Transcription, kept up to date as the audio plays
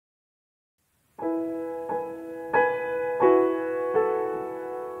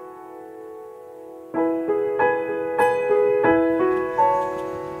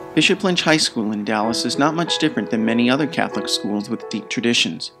Bishop Lynch High School in Dallas is not much different than many other Catholic schools with deep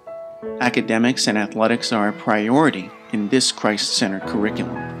traditions. Academics and athletics are a priority in this Christ-centered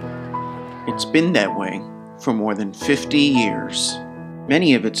curriculum. It's been that way for more than 50 years.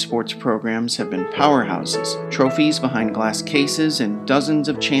 Many of its sports programs have been powerhouses. Trophies behind glass cases and dozens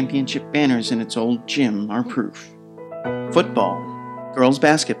of championship banners in its old gym are proof. Football, girls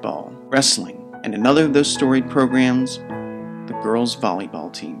basketball, wrestling, and another of those storied programs, the girls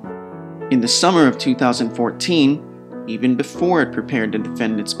volleyball team. In the summer of 2014, even before it prepared to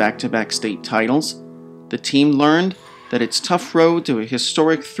defend its back-to-back state titles, the team learned that its tough road to a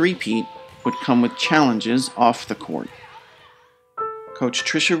historic three-peat would come with challenges off the court. Coach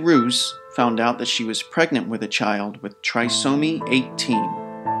Tricia Roos found out that she was pregnant with a child with trisomy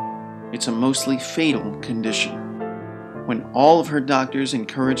 18. It's a mostly fatal condition. When all of her doctors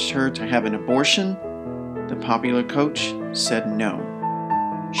encouraged her to have an abortion, the popular coach said no.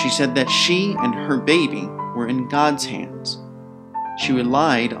 She said that she and her baby were in God's hands. She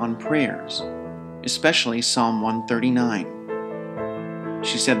relied on prayers, especially Psalm 139.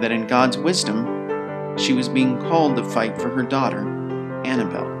 She said that in God's wisdom, she was being called to fight for her daughter,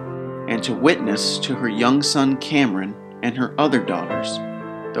 Annabelle, and to witness to her young son Cameron and her other daughters,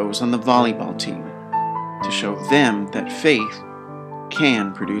 those on the volleyball team, to show them that faith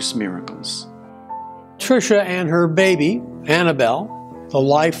can produce miracles. Tricia and her baby, Annabelle, the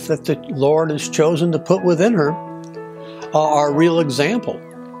life that the Lord has chosen to put within her, are a real example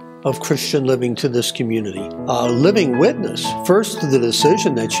of Christian living to this community. A living witness, first to the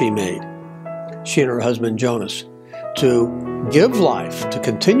decision that she made, she and her husband Jonas, to give life, to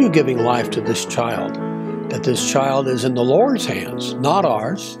continue giving life to this child, that this child is in the Lord's hands, not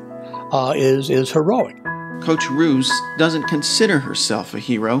ours, is heroic. Coach Roos doesn't consider herself a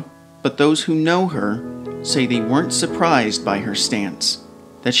hero, but those who know her say they weren't surprised by her stance,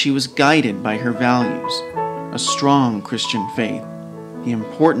 that she was guided by her values, a strong Christian faith, the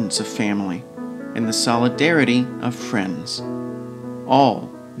importance of family, and the solidarity of friends. All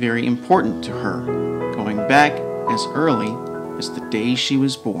very important to her, going back as early as the day she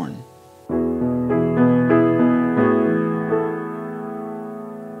was born.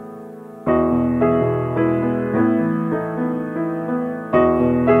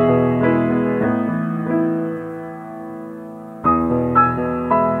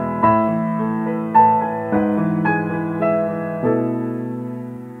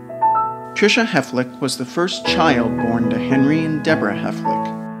 Tricia Heflick was the first child born to Henry and Deborah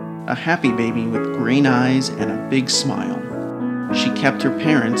Heflick, a happy baby with green eyes and a big smile. She kept her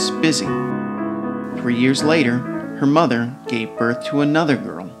parents busy. 3 years later, her mother gave birth to another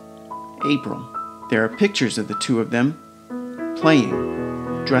girl, April. There are pictures of the two of them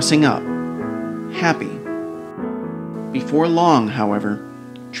playing, dressing up, happy. Before long, however,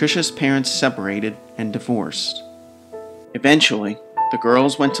 Tricia's parents separated and divorced. Eventually, the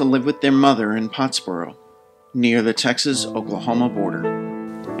girls went to live with their mother in Pottsboro, near the Texas-Oklahoma border.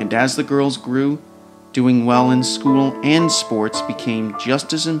 And as the girls grew, doing well in school and sports became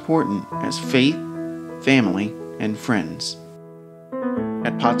just as important as faith, family, and friends.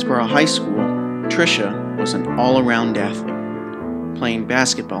 At Pottsboro High School, Tricia was an all-around athlete, playing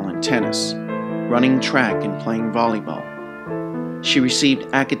basketball and tennis, running track and playing volleyball. She received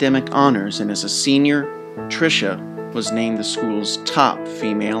academic honors, and as a senior, Tricia was named the school's top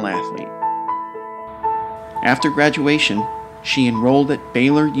female athlete. After graduation, she enrolled at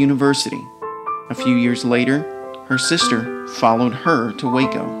Baylor University. A few years later, her sister followed her to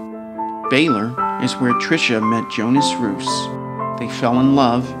Waco. Baylor is where Tricia met Jonas Roos. They fell in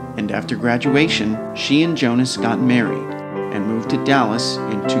love, and after graduation, she and Jonas got married and moved to Dallas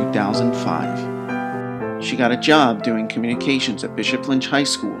in 2005. She got a job doing communications at Bishop Lynch High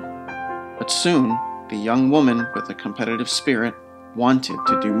School, but soon, the young woman with a competitive spirit wanted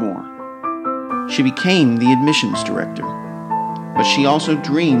to do more. She became the admissions director, but she also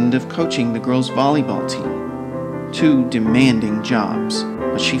dreamed of coaching the girls' volleyball team. Two demanding jobs,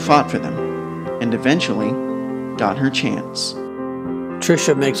 but she fought for them, and eventually got her chance.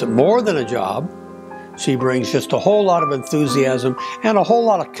 Tricia makes it more than a job. She brings just a whole lot of enthusiasm and a whole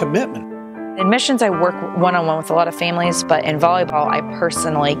lot of commitment. In missions, I work one-on-one with a lot of families, but in volleyball, I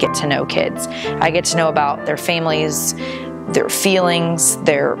personally get to know kids. I get to know about their families, their feelings,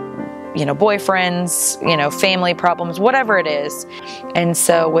 their boyfriends, family problems, whatever it is. And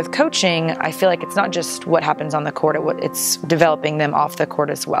so with coaching, I feel like it's not just what happens on the court, it's developing them off the court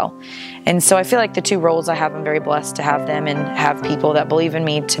as well. And so I feel like the two roles I have, I'm very blessed to have them and have people that believe in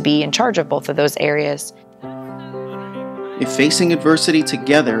me to be in charge of both of those areas. If facing adversity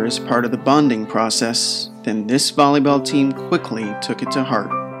together is part of the bonding process, then this volleyball team quickly took it to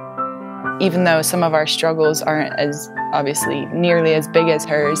heart. even though some of our struggles aren't as obviously nearly as big as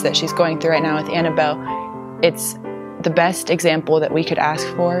hers that she's going through right now with Annabelle, it's the best example that we could ask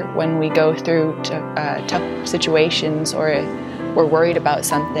for when we go through tough situations or we're worried about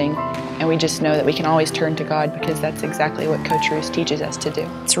something, and we just know that we can always turn to God, because that's exactly what Coach Roos teaches us to do.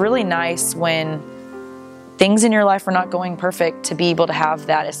 It's really nice when things in your life are not going perfect to be able to have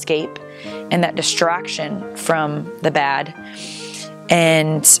that escape and that distraction from the bad,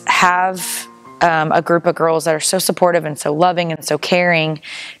 and have a group of girls that are so supportive and so loving and so caring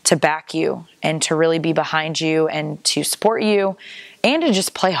to back you and to really be behind you and to support you and to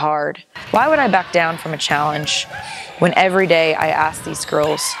just play hard. Why would I back down from a challenge when every day I ask these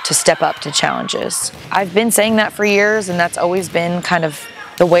girls to step up to challenges? I've been saying that for years, and that's always been kind of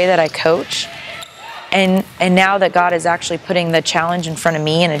the way that I coach. And now that God is actually putting the challenge in front of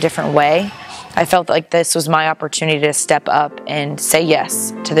me in a different way, I felt like this was my opportunity to step up and say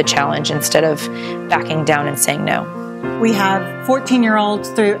yes to the challenge instead of backing down and saying no. We have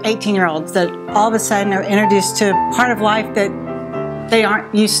 14-year-olds through 18-year-olds that all of a sudden are introduced to a part of life that they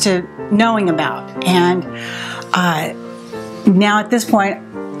aren't used to knowing about. And now at this point,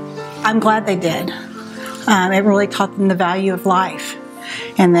 I'm glad they did. It really taught them the value of life,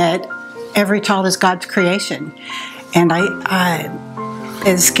 and that every child is God's creation. And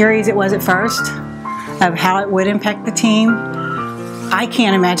as scary as it was at first, of how it would impact the team, I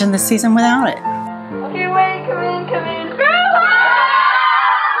can't imagine this season without it. Okay, wait, come in, come in.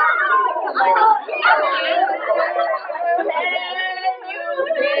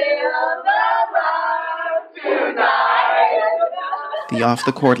 The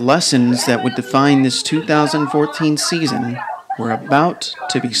off-the-court lessons that would define this 2014 season were about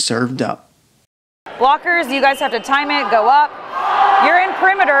to be served up. Blockers, you guys have to time it, go up. You're in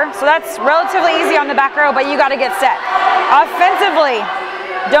perimeter, so that's relatively easy on the back row, but you got to get set. Offensively,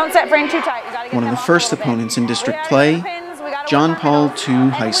 don't set frame too tight. You gotta get One of the first opponents in district play, John Paul II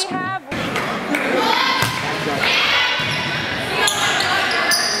High School.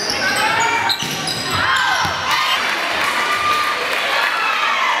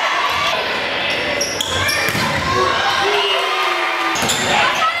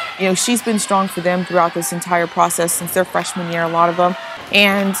 You know, she's been strong for them throughout this entire process since their freshman year, a lot of them.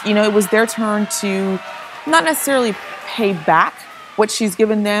 And, you know, it was their turn to not necessarily pay back what she's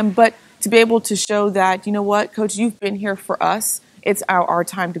given them, but to be able to show that, you know what, Coach, you've been here for us. It's our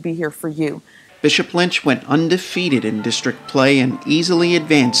time to be here for you. Bishop Lynch went undefeated in district play and easily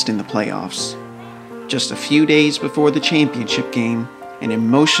advanced in the playoffs. Just a few days before the championship game, an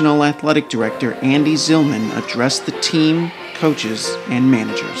emotional athletic director, Andy Zillman, addressed the team, coaches, and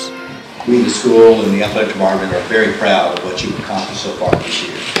managers. We, the school and the athletic department, are very proud of what you've accomplished so far this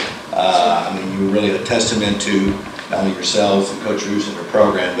year. I mean, you're really a testament to not only yourselves and Coach Roos and your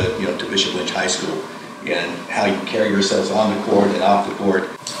program, but to Bishop Lynch High School and how you carry yourselves on the court and off the court.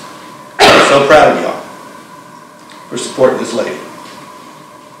 I'm so proud of y'all for supporting this lady.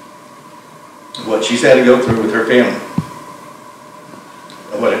 What she's had to go through with her family.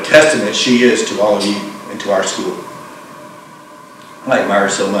 And what a testament she is to all of you and to our school. I admire her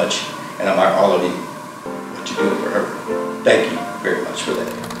so much, and I admire all of you, what you're doing for her. Thank you very much for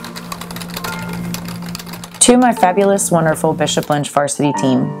that. To my fabulous, wonderful Bishop Lynch varsity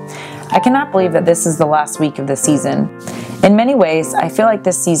team, I cannot believe that this is the last week of the season. In many ways, I feel like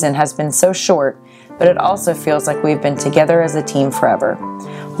this season has been so short, but it also feels like we've been together as a team forever.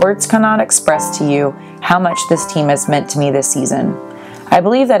 Words cannot express to you how much this team has meant to me this season. I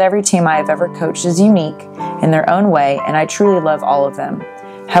believe that every team I have ever coached is unique in their own way, and I truly love all of them.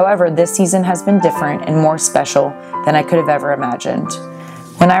 However, this season has been different and more special than I could have ever imagined.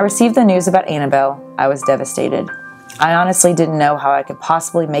 When I received the news about Annabelle, I was devastated. I honestly didn't know how I could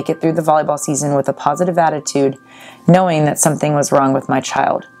possibly make it through the volleyball season with a positive attitude, knowing that something was wrong with my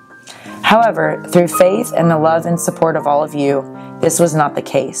child. However, through faith and the love and support of all of you, this was not the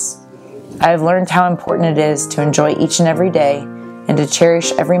case. I have learned how important it is to enjoy each and every day and to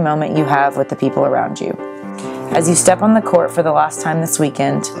cherish every moment you have with the people around you. As you step on the court for the last time this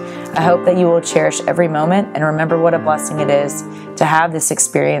weekend, I hope that you will cherish every moment and remember what a blessing it is to have this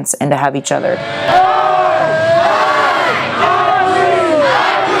experience and to have each other.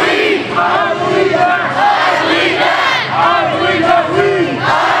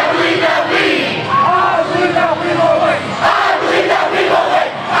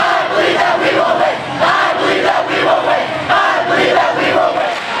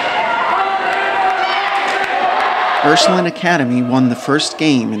 Ursuline Academy won the first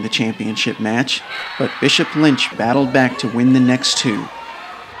game in the championship match, but Bishop Lynch battled back to win the next two.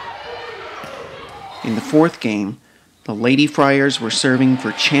 In the fourth game, the Lady Friars were serving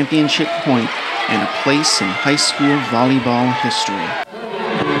for championship point and a place in high school volleyball history.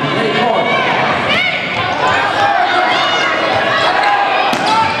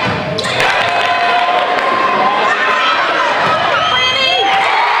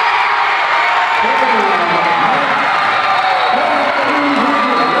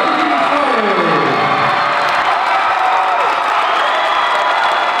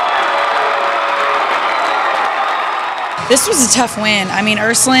 This was a tough win. I mean,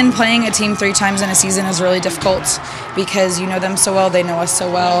 Ursuline playing a team 3 times in a season is really difficult because you know them so well, they know us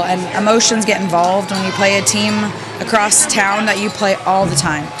so well, and emotions get involved when you play a team across town that you play all the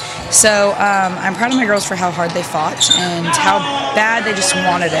time. So I'm proud of my girls for how hard they fought and how bad they just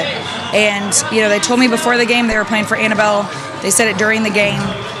wanted it. And you know, they told me before the game they were playing for Annabelle. They said it during the game.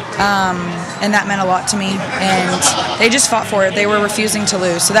 And that meant a lot to me, and they just fought for it. They were refusing to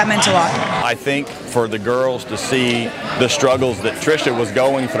lose, so that meant a lot. I think for the girls to see the struggles that Trisha was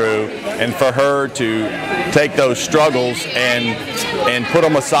going through, and for her to take those struggles and put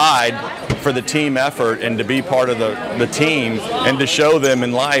them aside for the team effort and to be part of the team, and to show them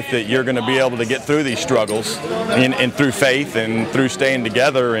in life that you're going to be able to get through these struggles and through faith and through staying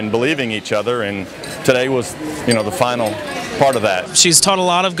together and believing each other. And today was, you know, the final part of that. She's taught a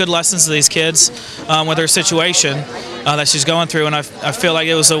lot of good lessons to these kids with her situation that she's going through, and I feel like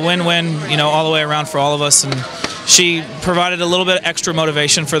it was a win-win, you know, all the way around for all of us. And she provided a little bit of extra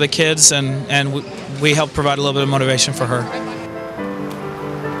motivation for the kids, and we helped provide a little bit of motivation for her.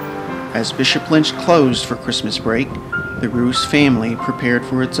 As Bishop Lynch closed for Christmas break, the Roos family prepared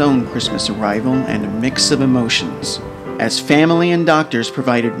for its own Christmas arrival and a mix of emotions. As family and doctors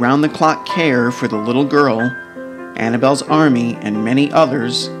provided round-the-clock care for the little girl, Annabelle's army and many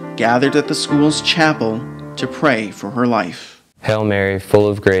others gathered at the school's chapel to pray for her life. Hail Mary, full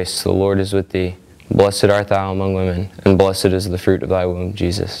of grace, the Lord is with thee. Blessed art thou among women, and blessed is the fruit of thy womb,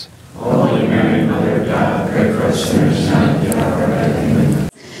 Jesus. Holy Mary, Mother of God, pray for us sinners now and at the hour of our death. Amen.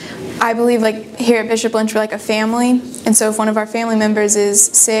 I believe here at Bishop Lynch we're like a family, and so if one of our family members is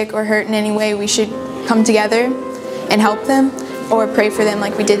sick or hurt in any way, we should come together and help them or pray for them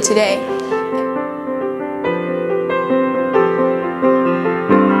like we did today.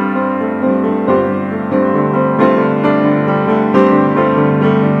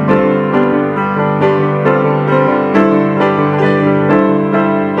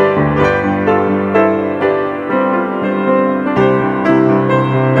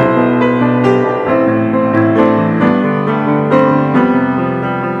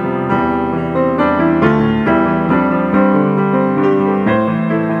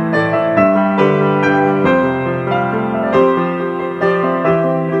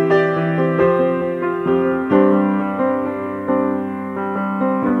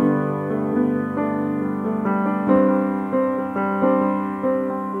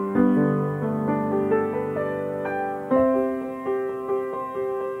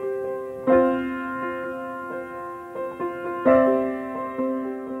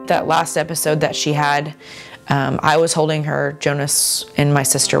 That last episode that she had, I was holding her, Jonas and my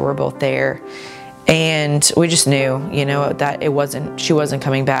sister were both there, and we just knew, you know, that she wasn't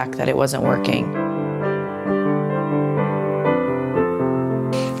coming back, that it wasn't working.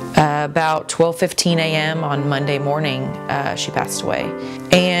 About 12:15 a.m. on Monday morning, she passed away.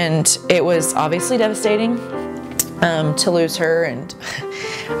 And it was obviously devastating to lose her, and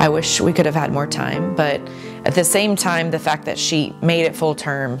I wish we could have had more time, but at the same time, the fact that she made it full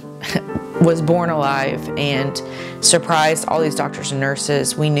term, was born alive, and surprised all these doctors and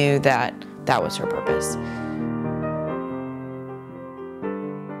nurses, we knew that that was her purpose.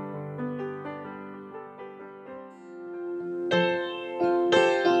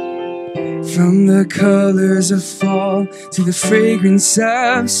 From the colors of fall to the fragrance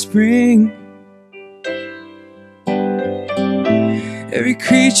of spring, every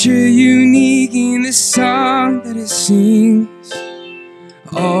creature unique in the song that it sings,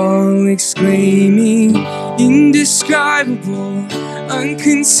 all exclaiming, indescribable,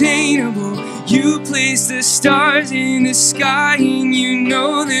 uncontainable. You place the stars in the sky and you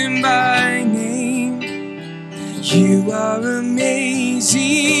know them by name. You are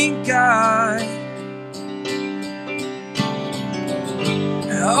amazing, God,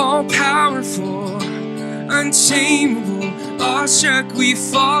 all powerful, untamable. Awestruck, we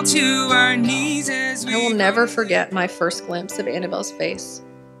fall to our knees as we... I will never forget my first glimpse of Annabelle's face.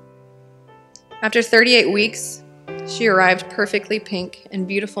 After 38 weeks, she arrived perfectly pink and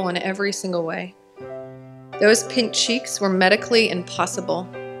beautiful in every single way. Those pink cheeks were medically impossible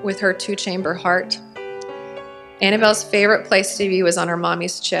with her 2-chamber heart. Annabelle's favorite place to be was on her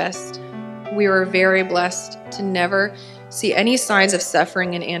mommy's chest. We were very blessed to never see any signs of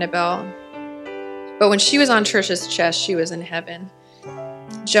suffering in Annabelle. But when she was on Trisha's chest, she was in heaven.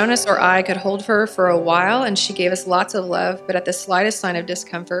 Jonas or I could hold her for a while, and she gave us lots of love, but at the slightest sign of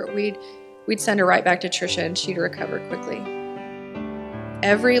discomfort, we'd send her right back to Trisha, and she'd recover quickly.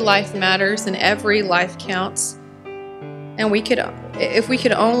 Every life matters, and every life counts. And if we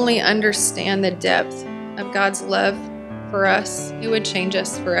could only understand the depth of God's love for us, it would change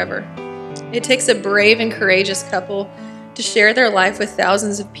us forever. It takes a brave and courageous couple to share their life with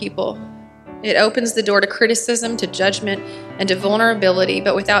thousands of people. It opens the door to criticism, to judgment, and to vulnerability,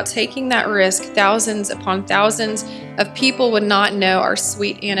 but without taking that risk, thousands upon thousands of people would not know our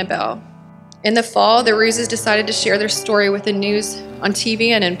sweet Annabelle. In the fall, the Ruses decided to share their story with the news on TV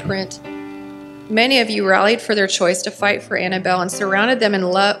and in print. Many of you rallied for their choice to fight for Annabelle and surrounded them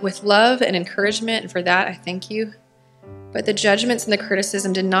with love and encouragement, and for that I thank you. But the judgments and the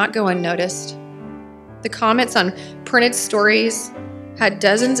criticism did not go unnoticed. The comments on printed stories had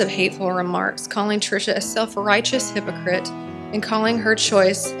dozens of hateful remarks, calling Trisha a self-righteous hypocrite and calling her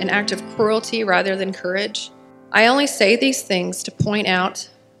choice an act of cruelty rather than courage. I only say these things to point out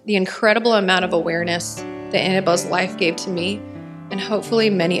the incredible amount of awareness that Annabelle's life gave to me and hopefully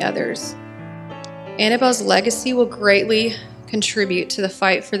many others. Annabelle's legacy will greatly contribute to the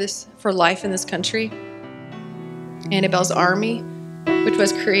fight for life in this country. Annabelle's Army, which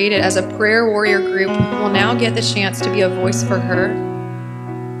was created as a prayer warrior group, will now get the chance to be a voice for her.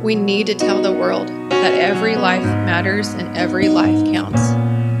 We need to tell the world that every life matters and every life counts.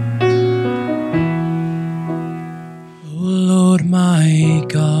 Oh Lord my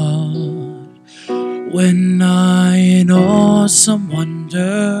God, when I in awesome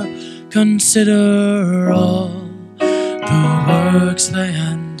wonder consider all the works thy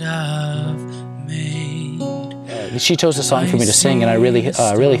hand have made. She chose a song for me to sing, and I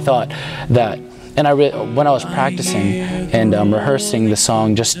really thought that, and when I was practicing and rehearsing the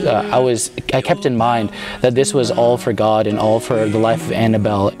song, I kept in mind that this was all for God and all for the life of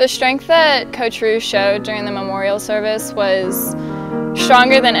Annabelle. The strength that Coach Ruse showed during the memorial service was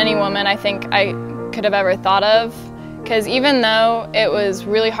stronger than any woman I think I could have ever thought of. Because even though it was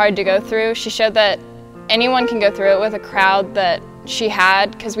really hard to go through, she showed that anyone can go through it with a crowd that she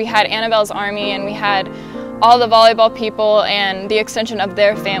had, because we had Annabelle's Army and we had all the volleyball people and the extension of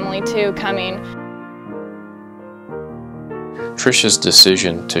their family too coming. Trisha's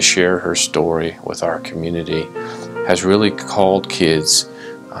decision to share her story with our community has really called kids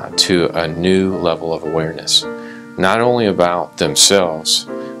to a new level of awareness, not only about themselves,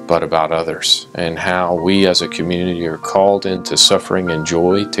 but about others, and how we as a community are called into suffering and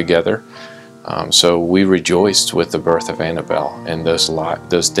joy together. So we rejoiced with the birth of Annabelle and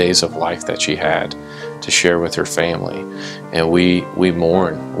those days of life that she had to share with her family, and we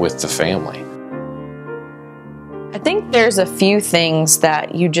mourn with the family. I think there's a few things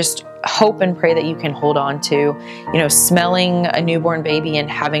that you just hope and pray that you can hold on to. You know, smelling a newborn baby and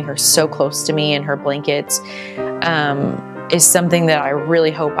having her so close to me in her blankets is something that I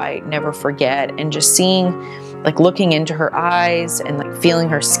really hope I never forget. And just seeing, like, looking into her eyes and like feeling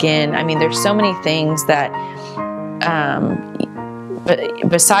her skin. I mean, there's so many things that,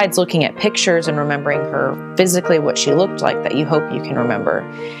 besides looking at pictures and remembering her physically, what she looked like, that you hope you can remember.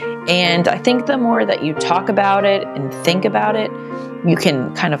 And I think the more that you talk about it and think about it, you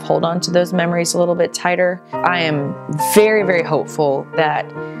can kind of hold on to those memories a little bit tighter. I am very, very hopeful that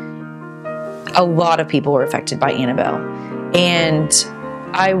a lot of people were affected by Annabelle. And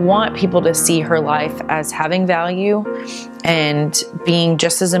I want people to see her life as having value and being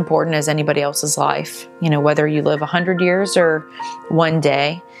just as important as anybody else's life, you know, whether you live 100 years or one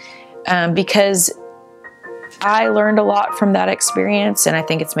day, because I learned a lot from that experience, and I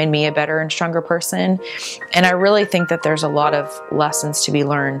think it's made me a better and stronger person. And I really think that there's a lot of lessons to be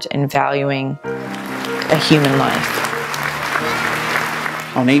learned in valuing a human life.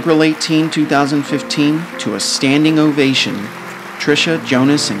 On April 18, 2015, to a standing ovation, Trisha,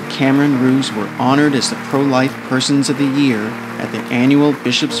 Jonas, and Cameron Ruse were honored as the Pro-Life Persons of the Year at the annual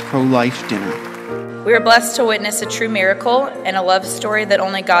Bishop's Pro-Life Dinner. We are blessed to witness a true miracle and a love story that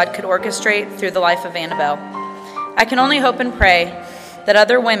only God could orchestrate through the life of Annabelle. I can only hope and pray that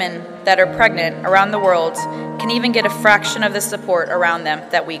other women that are pregnant around the world can even get a fraction of the support around them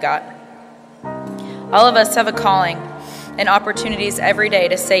that we got. All of us have a calling and opportunities every day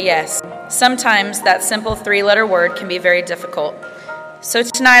to say yes. Sometimes that simple three-letter word can be very difficult. So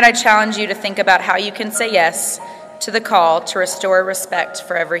tonight I challenge you to think about how you can say yes to the call to restore respect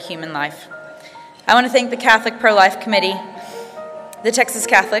for every human life. I want to thank the Catholic Pro-Life Committee, the Texas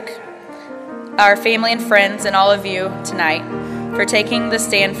Catholic, our family and friends, and all of you tonight for taking the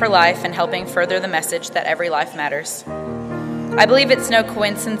stand for life and helping further the message that every life matters. I believe it's no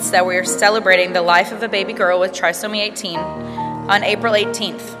coincidence that we are celebrating the life of a baby girl with trisomy 18 on April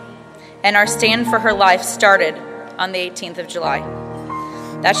 18th, and our stand for her life started on the 18th of July.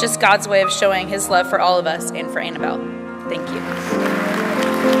 That's just God's way of showing His love for all of us and for Annabelle. Thank you.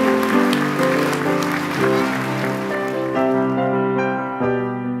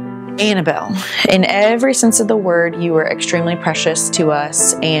 Annabelle, in every sense of the word, you were extremely precious to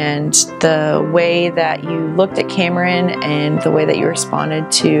us, and the way that you looked at Cameron and the way that you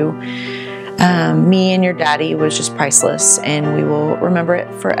responded to me and your daddy was just priceless, and we will remember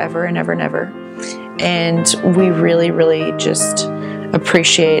it forever and ever and ever. And we really, really just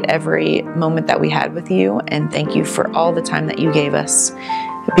appreciate every moment that we had with you, and thank you for all the time that you gave us,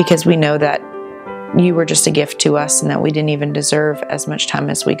 because we know that you were just a gift to us and that we didn't even deserve as much time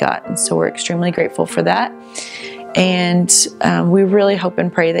as we got. And so we're extremely grateful for that. And we really hope and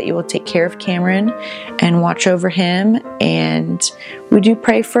pray that you will take care of Cameron and watch over him. And we do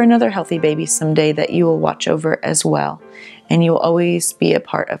pray for another healthy baby someday that you will watch over as well. And you will always be a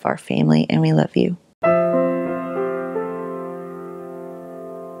part of our family, and we love you.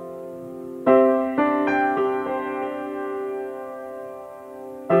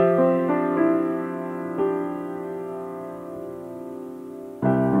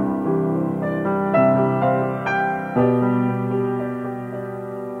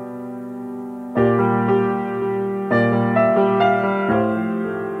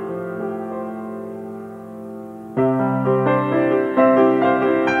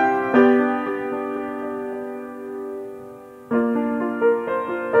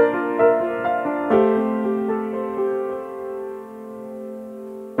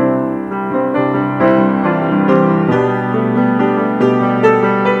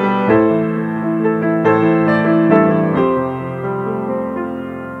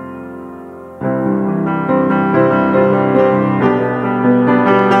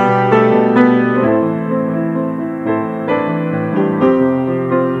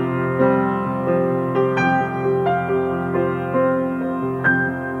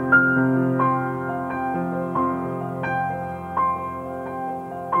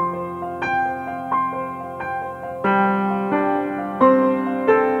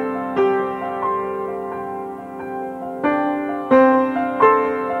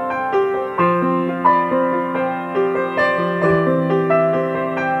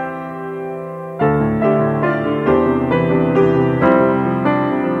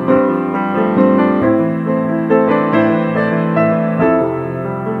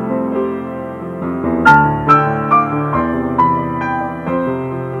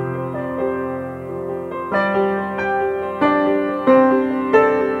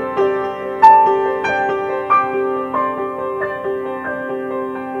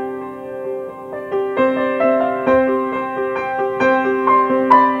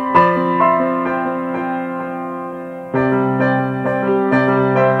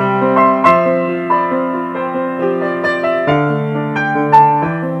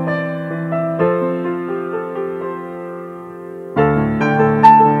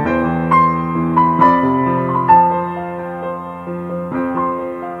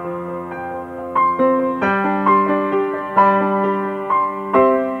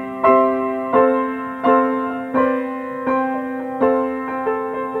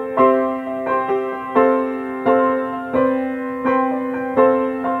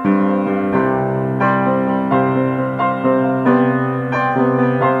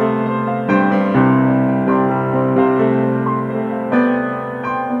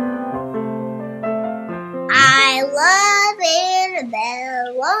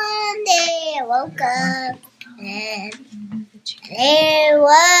 woke up and there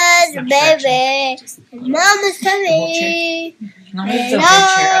was a baby in Mama's tummy. And I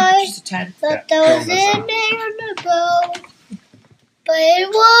thought there was Annabelle, but it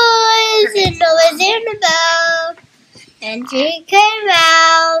wasn't always Annabelle. And she came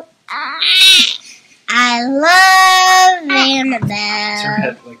out. I love Annabelle. Is her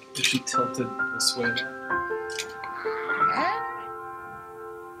head like, is she tilted this way now?